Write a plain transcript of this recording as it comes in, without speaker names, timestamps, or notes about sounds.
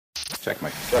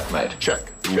Checkmate. Checkmate.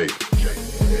 Checkmate.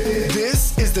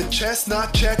 This is the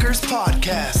Chestnut Checkers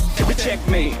podcast.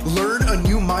 Checkmate. Learn a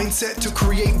new mindset to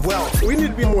create wealth. We need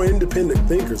to be more independent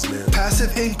thinkers, man.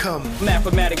 Passive income.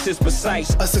 Mathematics is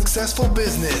precise. A successful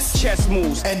business. Chess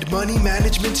moves. And money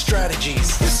management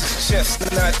strategies. This is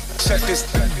Chestnut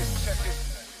Checkers.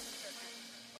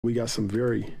 We got some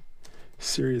very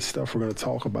serious stuff we're going to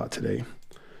talk about today.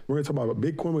 We're going to talk about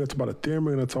Bitcoin, we're going to talk about Ethereum,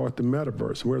 we're going to talk about the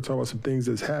metaverse. We're going to talk about some things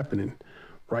that's happening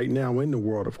right now in the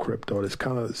world of crypto that's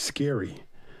kind of scary,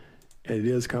 and it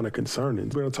is kind of concerning.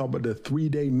 We're going to talk about the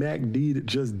 3-day MACD that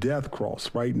just death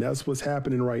crossed, right? And that's what's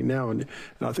happening right now. And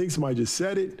I think somebody just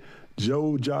said it.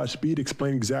 Josh Speed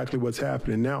explained exactly what's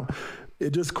happening now.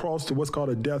 It just crossed to what's called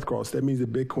a death cross. That means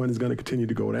that Bitcoin is going to continue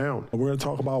to go down. We're going to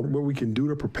talk about what we can do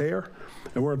to prepare,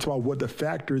 and we're going to talk about what the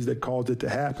factors that caused it to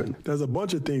happen. There's a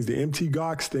bunch of things. The MT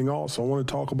Gox thing also, I want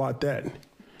to talk about that.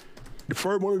 The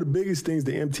first, one of the biggest things,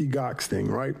 the MT Gox thing,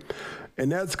 right?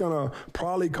 And that's going to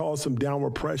probably cause some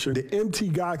downward pressure. The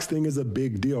MT Gox thing is a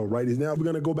big deal, right? Now we're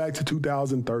going to go back to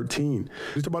 2013.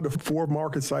 It's about the four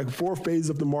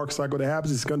phases of the market cycle that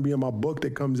happens. It's going to be in my book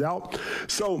that comes out.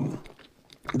 So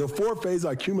the four phases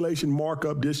are accumulation,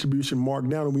 markup, distribution,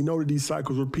 markdown, and we know that these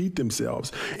cycles repeat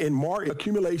themselves. In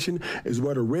accumulation is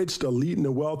where the rich, the elite, and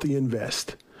the wealthy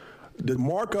invest. The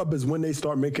markup is when they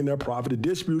start making their profit. The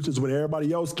distribution is when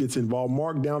everybody else gets involved.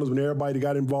 Markdown is when everybody that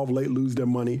got involved late lose their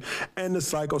money, and the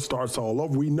cycle starts all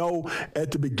over. We know at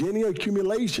the beginning of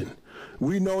accumulation,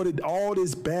 we know that all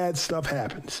this bad stuff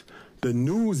happens. The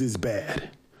news is bad.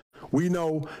 We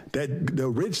know that the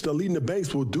rich, the elite, and the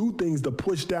banks will do things to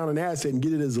push down an asset and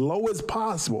get it as low as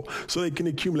possible so they can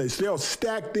accumulate. So they'll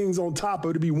stack things on top of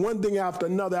it. It'll be one thing after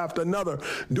another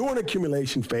during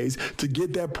accumulation phase to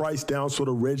get that price down so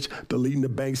the rich, the elite, and the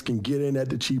banks can get in at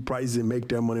the cheap prices and make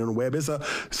their money on the web. It's a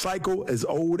cycle as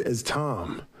old as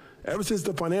time. Ever since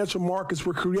the financial markets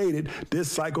were created,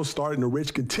 this cycle started, and the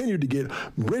rich continue to get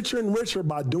richer and richer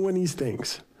by doing these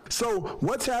things. So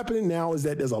what's happening now is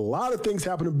that there's a lot of things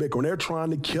happening to Bitcoin. They're trying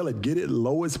to kill it, get it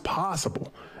low as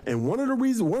possible. And one of the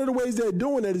ways they're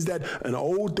doing that is that an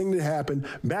old thing that happened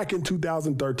back in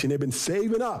 2013, they've been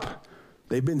saving up.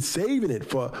 They've been saving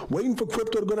it waiting for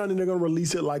crypto to go down, and they're going to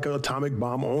release it like an atomic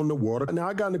bomb on the world. Now,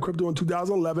 I got into crypto in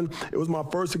 2011. It was my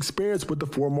first experience with the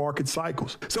four market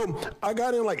cycles. So I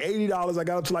got in like $80. I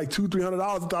got up to like $200, $300.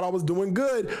 I thought I was doing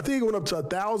good. I think it went up to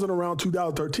 1,000 around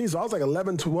 2013. So I was like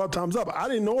 11, 12 times up. I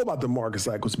didn't know about the market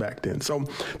cycles back then. So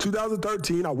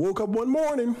 2013, I woke up one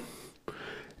morning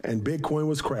and Bitcoin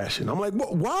was crashing. I'm like,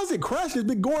 why is it crashing? It's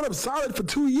been going up solid for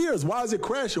 2 years. Why is it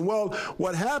crashing? Well,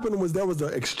 what happened was there was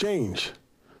an exchange.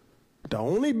 The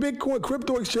only Bitcoin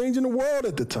crypto exchange in the world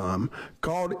at the time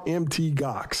called MT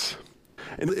Gox.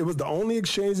 And it was the only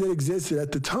exchange that existed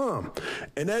at the time.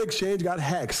 And that exchange got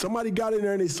hacked. Somebody got in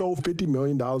there and they sold $50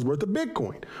 million worth of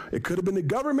Bitcoin. It could have been the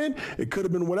government. It could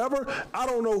have been whatever. I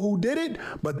don't know who did it,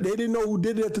 but they didn't know who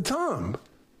did it at the time.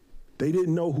 They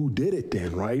didn't know who did it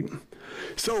then, right?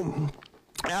 So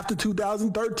after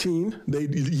 2013,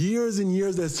 years and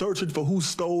years they're searching for who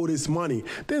stole this money.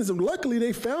 Then luckily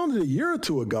they found it a year or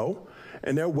two ago,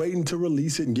 and they're waiting to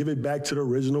release it and give it back to the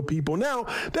original people. Now,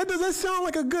 that doesn't sound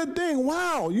like a good thing.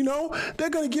 Wow, they're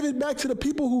going to give it back to the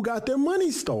people who got their money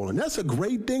stolen. That's a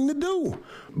great thing to do.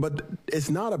 But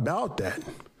it's not about that.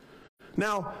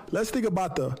 Now, let's think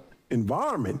about the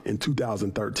environment in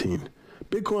 2013.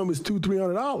 Bitcoin was $200,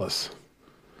 $300.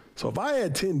 So if I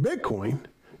had 10 Bitcoin,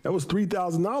 that was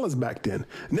 $3,000 back then.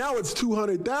 Now it's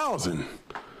 $200,000.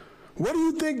 What do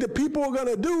you think the people are going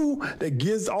to do that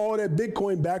gives all that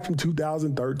Bitcoin back from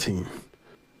 2013,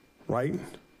 right?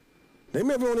 They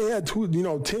may have only had 10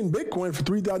 Bitcoin for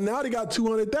 $3,000. Now they got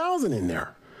 $200,000 in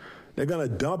there. They're going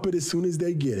to dump it as soon as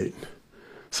they get it.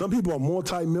 Some people are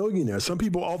multi-millionaires. Some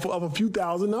people offer up a few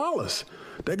 $1,000s.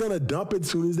 They're going to dump it as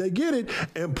soon as they get it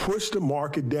and push the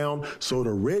market down so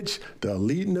the rich, the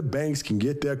elite, and the banks can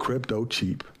get their crypto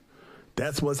cheap.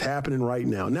 That's what's happening right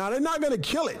now. Now, they're not going to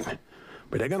kill it,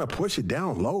 but they're going to push it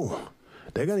down low.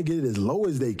 They're going to get it as low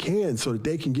as they can so that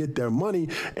they can get their money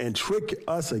and trick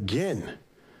us again.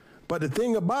 But the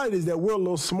thing about it is that we're a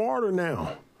little smarter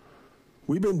now.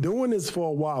 We've been doing this for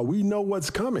a while. We know what's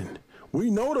coming. We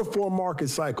know the four market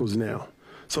cycles now.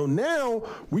 So now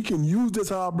we can use this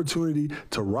opportunity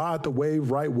to ride the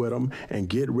wave right with them and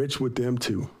get rich with them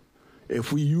too.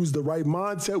 If we use the right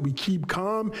mindset, we keep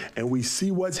calm and we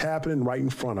see what's happening right in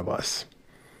front of us,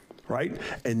 right?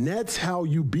 And that's how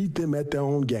you beat them at their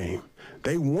own game.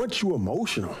 They want you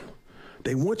emotional.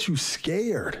 They want you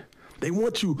scared. They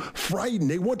want you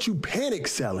frightened. They want you panic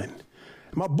selling.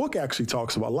 My book actually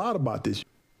talks a lot about this.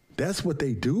 That's what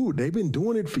they do. They've been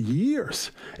doing it for years.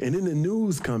 And then the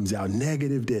news comes out,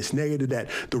 negative this, negative that.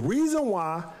 The reason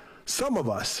why some of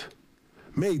us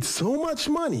made so much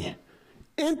money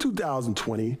in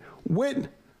 2020 with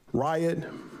Riot,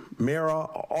 Mara,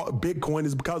 Bitcoin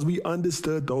is because we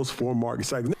understood those 4 market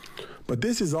cycles. But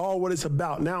this is all what it's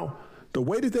about. Now, the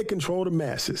way that they control the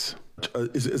masses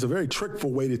is a very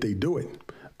trickful way that they do it.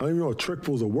 I don't even know if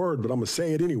trickful is a word, but I'm going to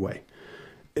say it anyway.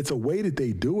 It's a way that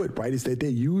they do it, right? It's that they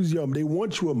use you, they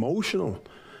want you emotional,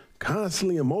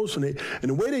 constantly emotional. And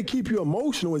the way they keep you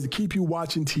emotional is to keep you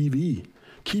watching TV,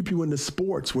 keep you in the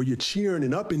sports where you're cheering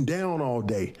and up and down all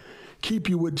day, keep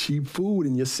you with cheap food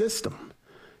in your system.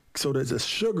 So that the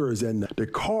sugars and the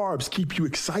carbs keep you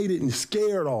excited and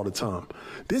scared all the time.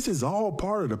 This is all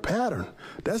part of the pattern.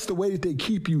 That's the way that they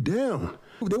keep you down.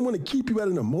 They want to keep you at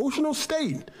an emotional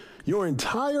state your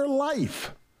entire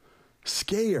life.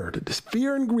 Scared, this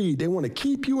fear and greed, they want to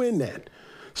keep you in that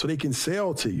so they can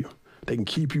sell to you. They can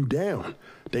keep you down.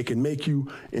 They can make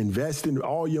you invest in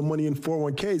all your money in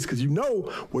 401ks because you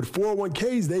know with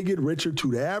 401ks, they get richer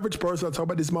too. The average person, I talk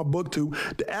about this in my book too,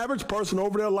 the average person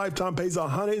over their lifetime pays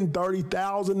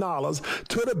 $130,000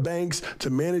 to the banks to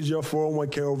manage your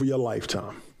 401k over your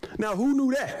lifetime. Now, who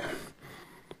knew that?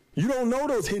 You don't know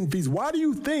those hidden fees. Why do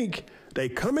you think they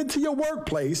come into your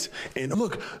workplace and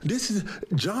look, this is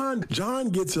John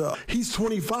gets he's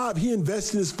 25. He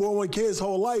invested in his 401k his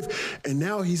whole life and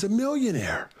now he's a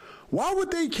millionaire. Why would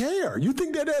they care? You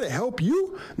think they're there to help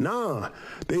you? Nah,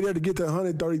 they're there to get the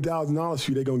 $130,000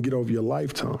 for you they're going to get over your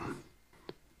lifetime.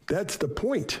 That's the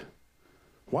point.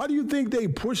 Why do you think they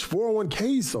push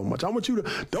 401ks so much? I want you to,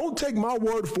 don't take my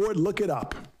word for it, look it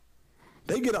up.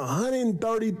 They get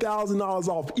 $130,000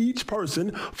 off each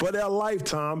person for their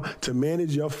lifetime to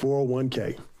manage your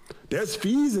 401k. There's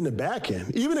fees in the back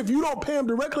end. Even if you don't pay them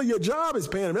directly, your job is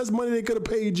paying them. That's money they could have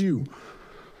paid you.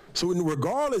 So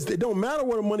regardless, it don't matter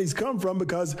where the money's come from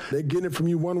because they're getting it from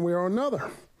you one way or another.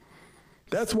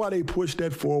 That's why they push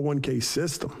that 401k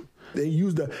system. They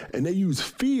use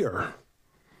fear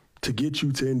to get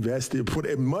you to invest in,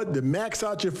 to max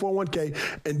out your 401k.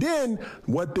 And then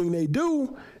one thing they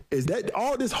do is that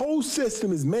all this whole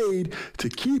system is made to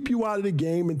keep you out of the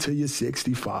game until you're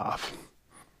 65.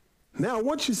 Now,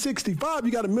 once you're 65,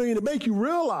 you got $1 million to make, you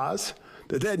realize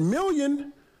that $1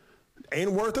 million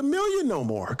ain't worth $1 million no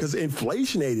more because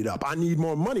inflation ate it up. I need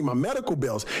more money, my medical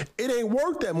bills. It ain't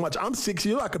worth that much. I'm 6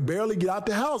 years old. I could barely get out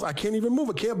the house. I can't even move.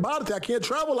 I can't buy it. I can't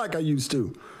travel like I used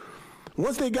to.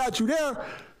 Once they got you there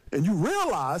and you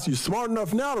realize, you're smart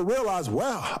enough now to realize,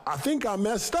 wow, I think I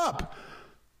messed up.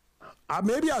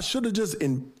 Maybe I should have just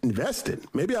invested.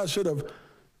 Maybe I should have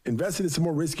invested in some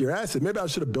more riskier assets. Maybe I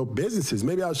should have built businesses.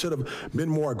 Maybe I should have been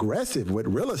more aggressive with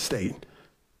real estate.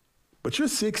 But you're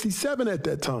 67 at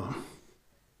that time.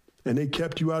 And they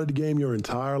kept you out of the game your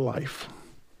entire life.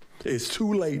 It's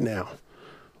too late now.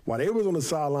 While they was on the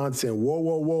sideline saying, whoa,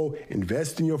 whoa, whoa,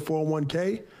 invest in your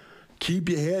 401k, keep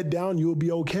your head down, you'll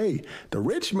be okay. The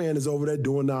rich man is over there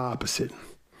doing the opposite.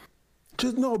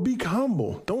 Just be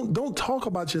humble. Don't talk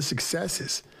about your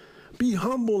successes. Be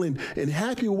humble and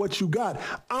happy with what you got.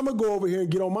 I'm going to go over here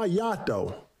and get on my yacht,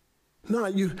 though. No,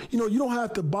 you don't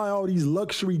have to buy all these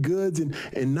luxury goods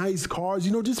and nice cars.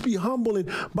 Just be humble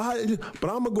and buy it.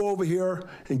 But I'm going to go over here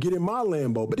and get in my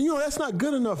Lambo. But, that's not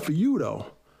good enough for you, though.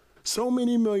 So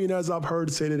many millionaires I've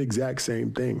heard say that exact same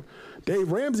thing.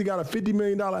 Dave Ramsey got a $50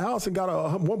 million house and got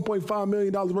a $1.5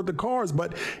 million worth of cars,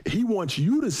 but he wants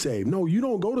you to save. No, you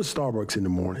don't go to Starbucks in the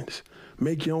mornings.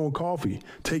 Make your own coffee.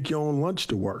 Take your own lunch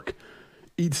to work.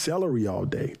 Eat celery all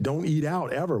day. Don't eat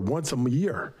out ever, once a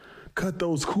year. Cut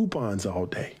those coupons all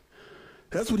day.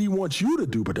 That's what he wants you to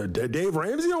do, but Dave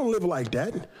Ramsey don't live like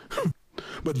that.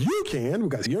 But you can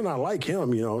because you're not like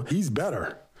him, He's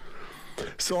better.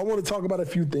 So I want to talk about a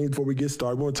few things before we get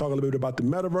started. We want to talk a little bit about the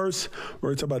metaverse.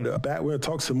 We're going to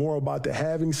talk some more about the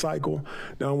halving cycle.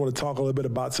 Now I want to talk a little bit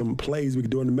about some plays we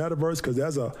can do in the metaverse because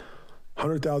there's a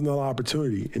 $100,000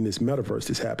 opportunity in this metaverse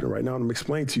that's happening right now. And I'm going to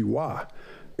explain to you why.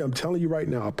 I'm telling you right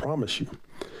now, I promise you.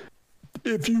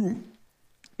 If you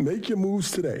make your moves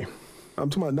today,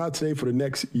 I'm talking about not today, for the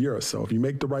next year or so. If you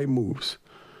make the right moves,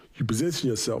 you position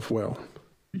yourself well,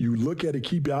 you look at it,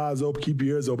 keep your eyes open, keep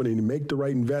your ears open, and you make the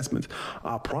right investments.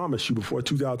 I promise you, before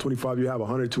 2025, you have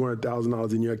 $100,000,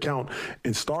 $200,000 in your account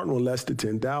and starting with less than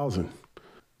 $10,000.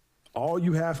 All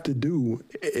you have to do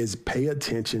is pay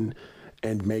attention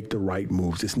and make the right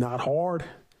moves. It's not hard.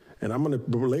 And I'm going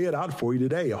to lay it out for you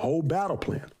today, a whole battle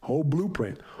plan, whole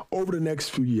blueprint over the next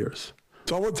few years.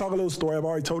 So I want to talk a little story. I've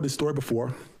already told this story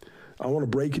before. I want to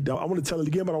break it down. I want to tell it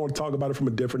again, but I want to talk about it from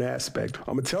a different aspect.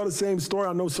 I'm going to tell the same story.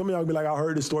 I know some of y'all will be like, I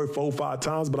heard this story 4 or 5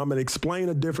 times, but I'm going to explain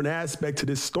a different aspect to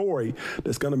this story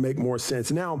that's going to make more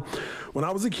sense. Now, when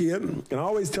I was a kid, and I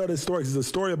always tell this story, because it's a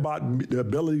story about the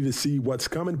ability to see what's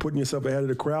coming, putting yourself ahead of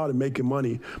the crowd and making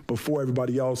money before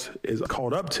everybody else is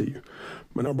caught up to you.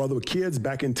 When our brother were kids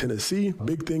back in Tennessee,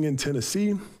 big thing in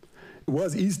Tennessee,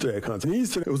 was Easter egg hunts. And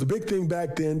Easter, it was a big thing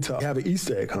back then to have an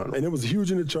Easter egg hunt. And it was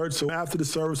huge in the church. So after the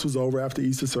service was over, after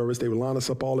Easter service, they would line us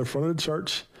up all in front of the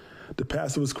church. The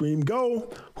pastor would scream, go.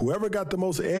 Whoever got the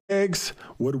most eggs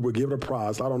would give it a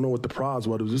prize. I don't know what the prize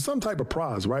was. It was some type of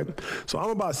prize, right? So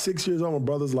I'm about 6 years old. My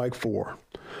brother's like 4.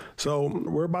 So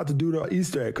we're about to do the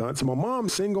Easter egg hunt. So my mom,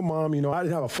 single mom, you know, I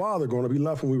didn't have a father growing up. He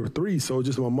left when we were 3. So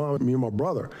just my mom, me and my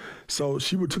brother. So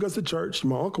she took us to church.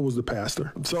 My uncle was the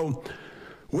pastor. So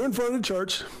we're in front of the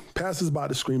church. Pastor's about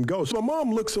to scream, go. So my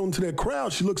mom looks onto that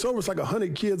crowd. She looks over. It's like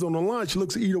 100 kids on the line. She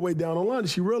looks either way down the line. And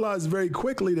she realizes very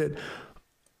quickly that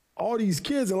all these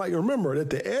kids, and like, remember that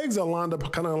the eggs are lined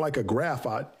up kind of like a graph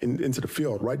out into the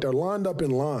field, right? They're lined up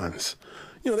in lines.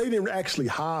 You know, they didn't actually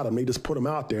hide them. They just put them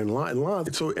out there in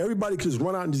lines. So everybody could just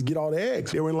run out and just get all the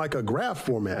eggs. They were in like a graph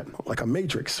format, like a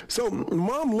matrix. So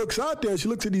mom looks out there and she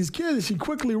looks at these kids and she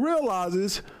quickly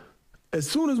realizes, as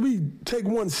soon as we take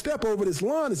one step over this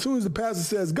line, as soon as the pastor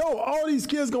says, go, all these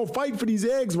kids going to fight for these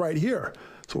eggs right here.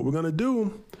 So what we're going to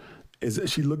do is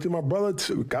she looked at my brother,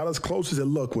 got us close, and said,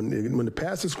 look, when the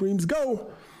pastor screams,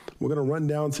 go, we're going to run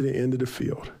down to the end of the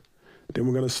field. Then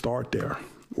we're going to start there,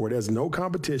 where there's no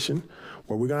competition,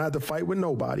 where we're going to have to fight with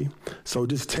nobody. So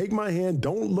just take my hand,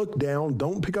 don't look down,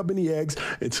 don't pick up any eggs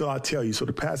until I tell you. So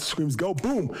the pastor screams, go,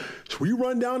 boom. So we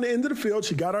run down the end of the field.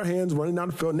 She got our hands running down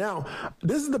the field. Now,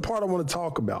 this is the part I want to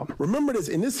talk about. Remember this,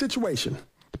 in this situation,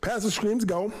 the pastor screams,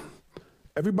 go.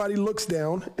 Everybody looks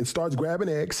down and starts grabbing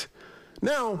eggs.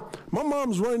 Now, my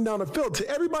mom's running down the field. To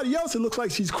everybody else, it looks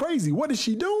like she's crazy. What is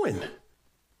she doing?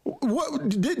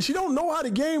 She don't know how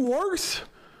the game works?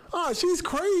 She's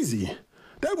crazy.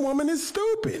 That woman is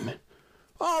stupid.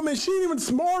 Oh, man, she ain't even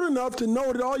smart enough to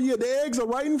know that the eggs are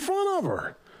right in front of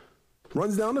her.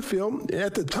 Runs down the field.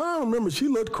 At the time, remember, she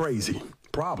looked crazy,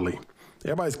 probably.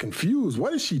 Everybody's confused.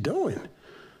 What is she doing?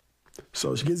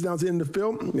 So she gets down to the end of the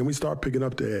field, and we start picking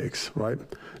up the eggs, right?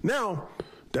 Now,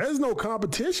 there's no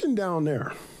competition down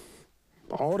there.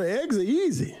 All the eggs are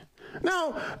easy.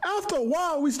 Now, after a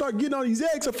while, we start getting all these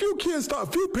eggs. A few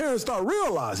parents start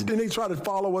realizing. Then they try to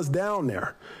follow us down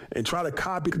there and try to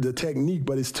copy the technique,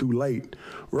 but it's too late.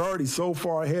 We're already so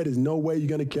far ahead. There's no way you're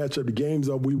going to catch up. The game's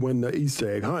up. We win the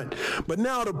Easter egg hunt. But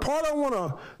now the part I want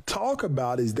to talk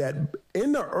about is that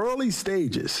in the early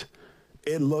stages,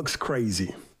 it looks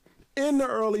crazy. In the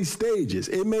early stages,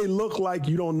 it may look like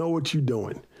you don't know what you're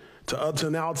doing to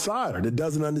an outsider that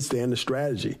doesn't understand the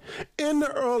strategy. In the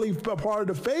early part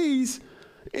of the phase,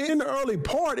 in the early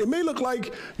part, it may look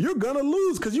like you're going to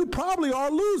lose because you probably are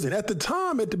losing. At the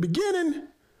time, at the beginning,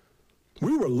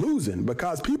 we were losing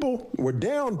because people were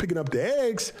down picking up the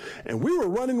eggs and we were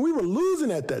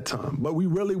losing at that time, but we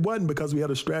really wasn't because we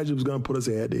had a strategy that was going to put us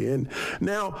ahead the end.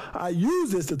 Now, I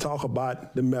use this to talk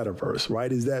about the metaverse,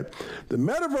 right? Is that the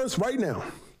metaverse right now,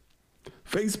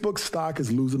 Facebook stock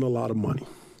is losing a lot of money.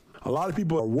 A lot of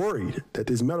people are worried that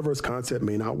this metaverse concept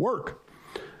may not work.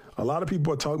 A lot of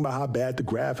people are talking about how bad the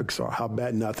graphics are, how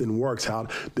bad nothing works, how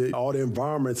all the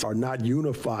environments are not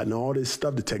unified and all this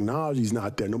stuff, the technology's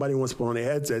not there. Nobody wants to put on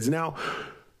their headsets. Now,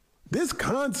 this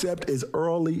concept is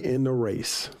early in the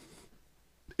race.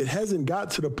 It hasn't got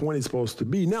to the point it's supposed to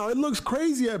be. Now, it looks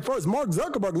crazy at first. Mark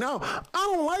Zuckerberg, now,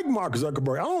 I don't like Mark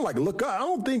Zuckerberg. I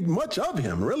don't think much of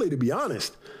him, really, to be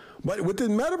honest. But with the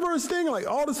metaverse thing, like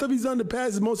all the stuff he's done in the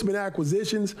past, it's mostly been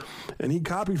acquisitions, and he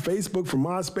copied Facebook from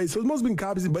MySpace, so it's mostly been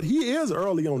copies, but he is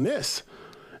early on this.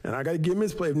 And I got to give him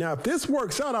his play. Now, if this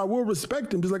works out, I will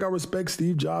respect him, just like I respect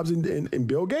Steve Jobs and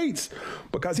Bill Gates,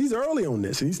 because he's early on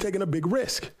this, and he's taking a big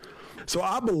risk. So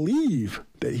I believe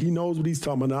that he knows what he's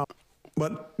talking about.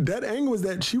 But that angle is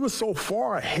that she was so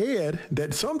far ahead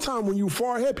that sometimes when you're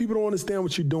far ahead, people don't understand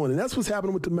what you're doing. And that's what's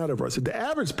happening with the metaverse. The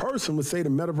average person would say the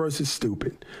metaverse is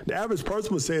stupid. The average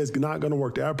person would say it's not going to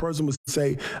work. The average person would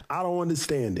say, I don't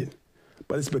understand it.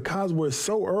 But it's because we're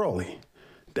so early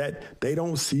that they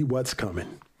don't see what's coming.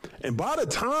 And by the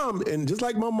time, and just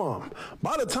like my mom,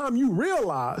 by the time you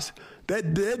realize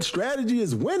that that strategy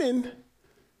is winning,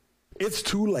 it's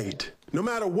too late. No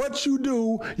matter what you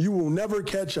do, you will never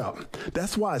catch up.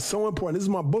 That's why it's so important. This is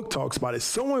my book talks about it. It's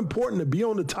so important to be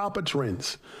on the top of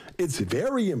trends. It's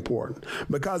very important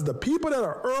because the people that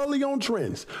are early on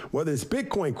trends, whether it's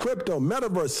Bitcoin, crypto,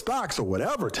 metaverse, stocks, or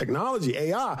whatever, technology,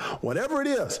 AI, whatever it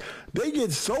is, they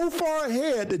get so far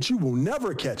ahead that you will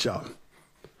never catch up.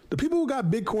 The people who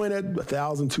got Bitcoin at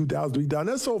 1,000, 2,000, 3,000,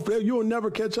 that's so fair. You'll never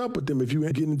catch up with them if you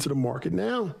get into the market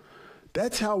now.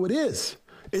 That's how it is.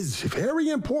 It's very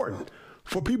important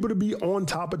for people to be on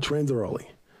top of trends early.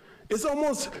 It's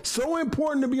almost so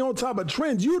important to be on top of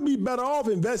trends. You'd be better off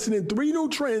investing in 3 new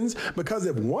trends because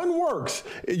if one works,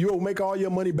 you'll make all your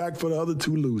money back for the other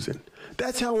 2 losing.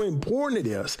 That's how important it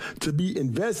is to be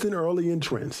investing early in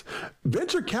trends.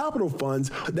 Venture capital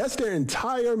funds, that's their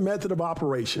entire method of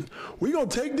operation. We're going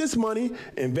to take this money,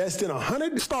 invest in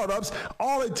 100 startups.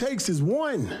 All it takes is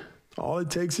one. All it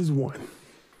takes is one.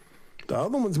 The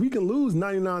other ones we can lose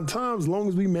 99 times as long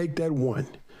as we make that one.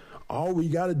 All we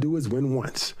got to do is win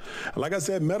once. Like I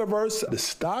said, metaverse, the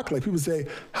stock, like people say,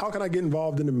 how can I get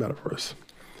involved in the metaverse?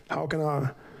 How can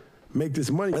I make this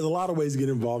money? There's a lot of ways to get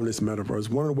involved in this metaverse.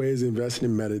 One of the ways is investing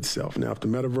in Meta itself. Now, if the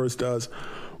metaverse does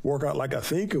work out like I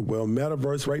think it will,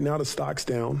 metaverse, right now the stock's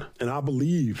down. And I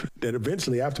believe that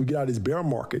eventually after we get out of this bear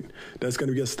market, that's going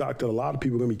to be a stock that a lot of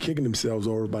people are going to be kicking themselves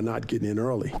over by not getting in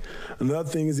early. Another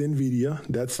thing is NVIDIA.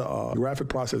 That's a graphic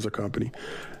processor company.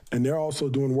 And they're also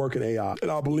doing work in AI.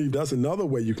 And I believe that's another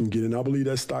way you can get in. I believe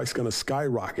that stock's going to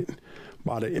skyrocket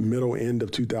by the middle end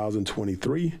of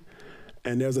 2023.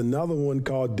 And there's another one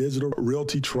called Digital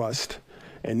Realty Trust.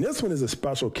 And this one is a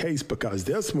special case because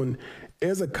this one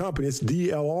is a company, it's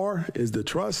DLR is the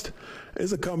trust.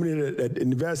 It's a company that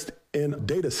invests in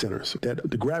data centers, that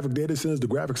the graphic data centers, the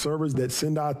graphic servers that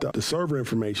send out the server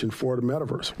information for the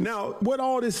metaverse. Now, what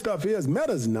all this stuff is,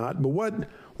 Meta's not, but when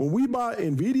we buy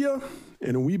NVIDIA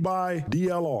and we buy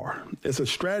DLR, it's a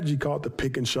strategy called the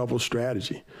pick and shovel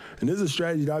strategy. And this is a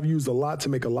strategy that I've used a lot to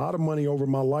make a lot of money over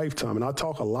my lifetime. And I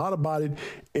talk a lot about it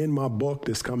in my book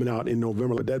that's coming out in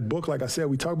November. But that book, like I said,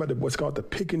 we talk about what's called the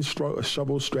pick and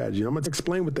shovel strategy. I'm going to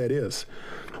explain what that is.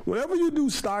 Whenever you do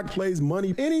stock plays,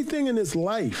 money, anything in this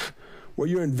life where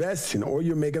you're investing or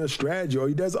you're making a strategy, or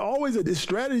there's always a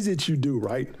strategy that you do,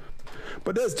 right?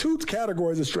 But there's 2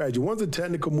 categories of strategy. One's a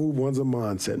technical move, one's a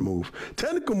mindset move.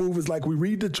 Technical move is like we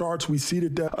read the charts, we see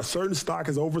that a certain stock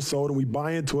is oversold and we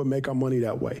buy into it, make our money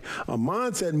that way. A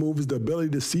mindset move is the ability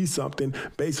to see something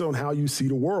based on how you see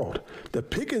the world. The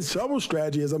pick and shovel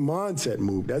strategy is a mindset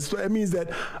move. That means that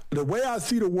the way I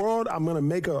see the world, I'm going to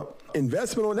make a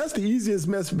investment on. That's the easiest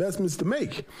investments to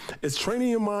make. It's training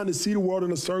your mind to see the world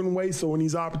in a certain way so when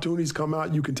these opportunities come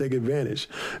out, you can take advantage.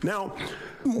 Now,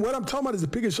 what I'm talking about is the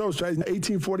pick and shovel strategy. In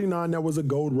 1849, there was a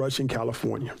gold rush in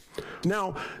California.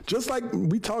 Now, just like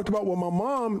we talked about with my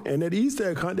mom and that Easter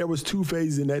egg hunt, there was 2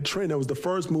 phases in that trend. There was the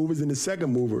first movers and the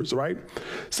second movers, right?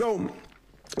 So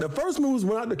the first movers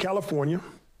went out to California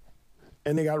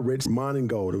and they got rich mining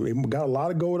gold. They got a lot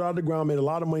of gold out of the ground, made a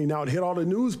lot of money. Now it hit all the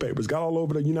newspapers, got all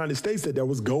over the United States that there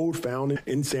was gold found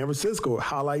in San Francisco,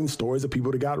 highlighting stories of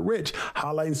people that got rich,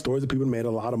 highlighting stories of people that made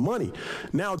a lot of money.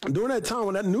 Now, during that time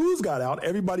when that news got out,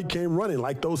 everybody came running,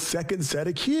 like those second set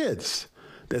of kids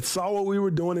that saw what we were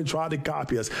doing and tried to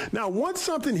copy us. Now, once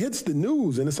something hits the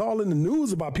news, and it's all in the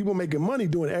news about people making money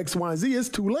doing X, Y, and Z, it's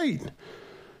too late.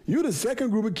 You're the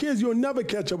second group of kids. You'll never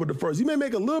catch up with the first. You may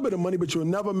make a little bit of money, but you'll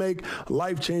never make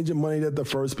life-changing money that the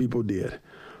first people did.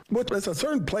 But there's a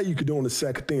certain play you could do on the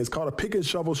second thing. It's called a pick and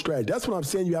shovel strategy. That's what I'm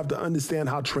saying. You have to understand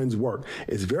how trends work.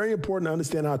 It's very important to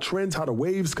understand how trends, how the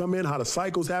waves come in, how the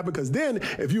cycles happen, because then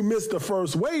if you miss the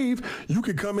first wave, you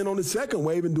could come in on the second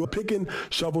wave and do a pick and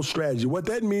shovel strategy. What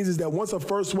that means is that once a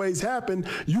first waves happen,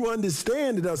 you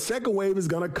understand that a second wave is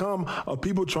going to come of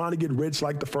people trying to get rich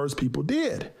like the first people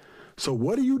did. So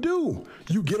what do?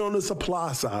 You get on the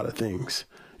supply side of things.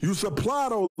 You supply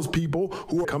those people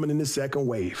who are coming in the second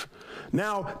wave.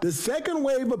 Now, the second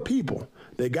wave of people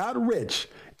that got rich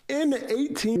in the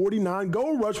 1849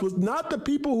 gold rush was not the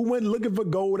people who went looking for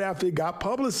gold after it got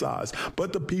publicized,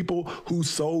 but the people who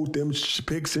sold them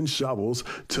picks and shovels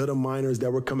to the miners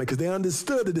that were coming because they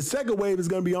understood that the second wave is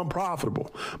going to be unprofitable.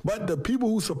 But the people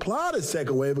who supply the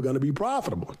second wave are going to be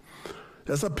profitable.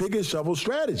 That's a pick and shovel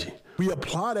strategy. We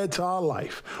apply that to our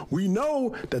life. We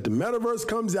know that the metaverse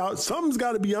comes out. Something's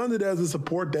got to be under there to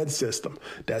support that system.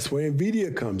 That's where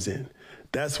NVIDIA comes in.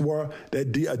 That's where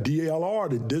that DLR,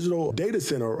 the Digital Data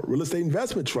Center, Real Estate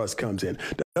Investment Trust comes in.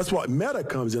 That's why Meta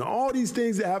comes in. All these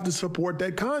things that have to support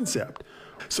that concept.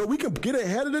 So we can get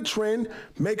ahead of the trend,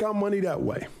 make our money that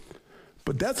way.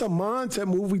 But that's a mindset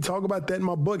move. We talk about that in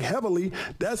my book heavily.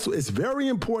 It's very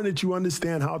important that you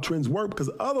understand how trends work, because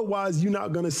otherwise you're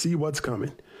not going to see what's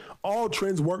coming. All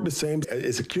trends work the same.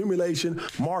 It's accumulation,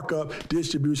 markup,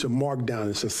 distribution, markdown.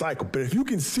 It's a cycle. But if you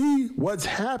can see what's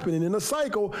happening in a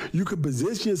cycle, you can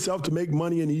position yourself to make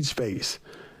money in each phase.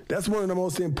 That's one of the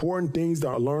most important things that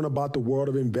I learn about the world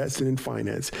of investing in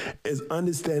finance, is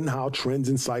understanding how trends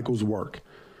and cycles work.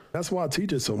 That's why I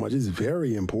teach it so much. It's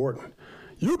very important.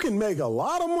 You can make a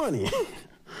lot of money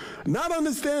not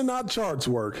understanding how charts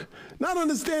work, not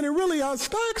understanding really how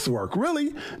stocks work,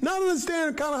 really, not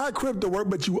understanding kind of how crypto work,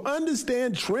 but you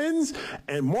understand trends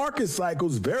and market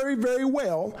cycles very, very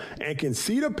well and can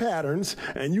see the patterns,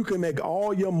 and you can make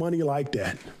all your money like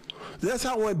that. That's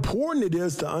how important it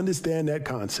is to understand that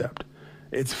concept.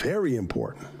 It's very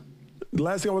important. The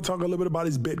last thing I want to talk a little bit about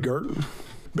is BitGert.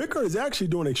 BitGert is actually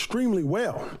doing extremely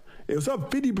well. It was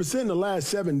up 50% in the last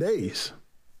 7 days.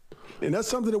 And that's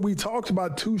something that we talked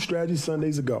about 2 Strategy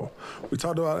Sundays ago. We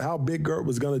talked about how BitGert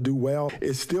was going to do well.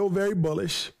 It's still very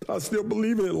bullish. I still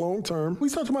believe in it long term. We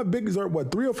talked about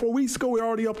BitGert, 3 or 4 weeks ago? We're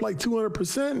already up like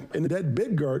 200%. And that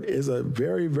BitGert is a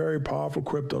very, very powerful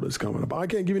crypto that's coming up. I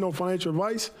can't give you no financial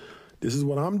advice. This is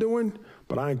what I'm doing,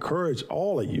 but I encourage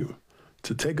all of you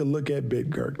to take a look at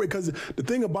BitGert. Because the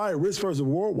thing about it, risk versus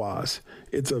reward wise,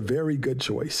 it's a very good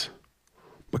choice.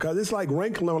 Because it's like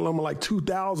rank level like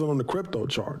 2,000 on the crypto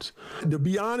charts. To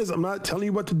be honest, I'm not telling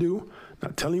you what to do,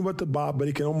 not telling you what to buy, but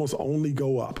it can almost only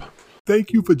go up.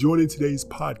 Thank you for joining today's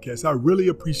podcast. I really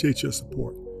appreciate your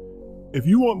support. If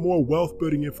you want more wealth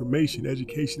building information,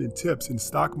 education, and tips in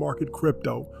stock market,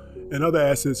 crypto, and other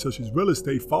assets such as real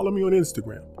estate, follow me on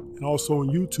Instagram. And also on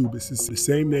YouTube, it's the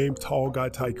same name, Tall Guy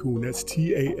Tycoon. That's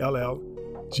TallGuyTycoon.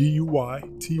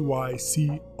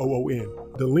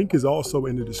 The link is also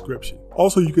in the description.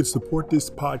 Also, you can support this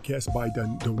podcast by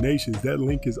donations. That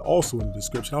link is also in the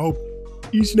description. I hope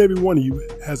each and every one of you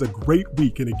has a great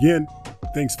week. And again,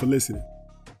 thanks for listening.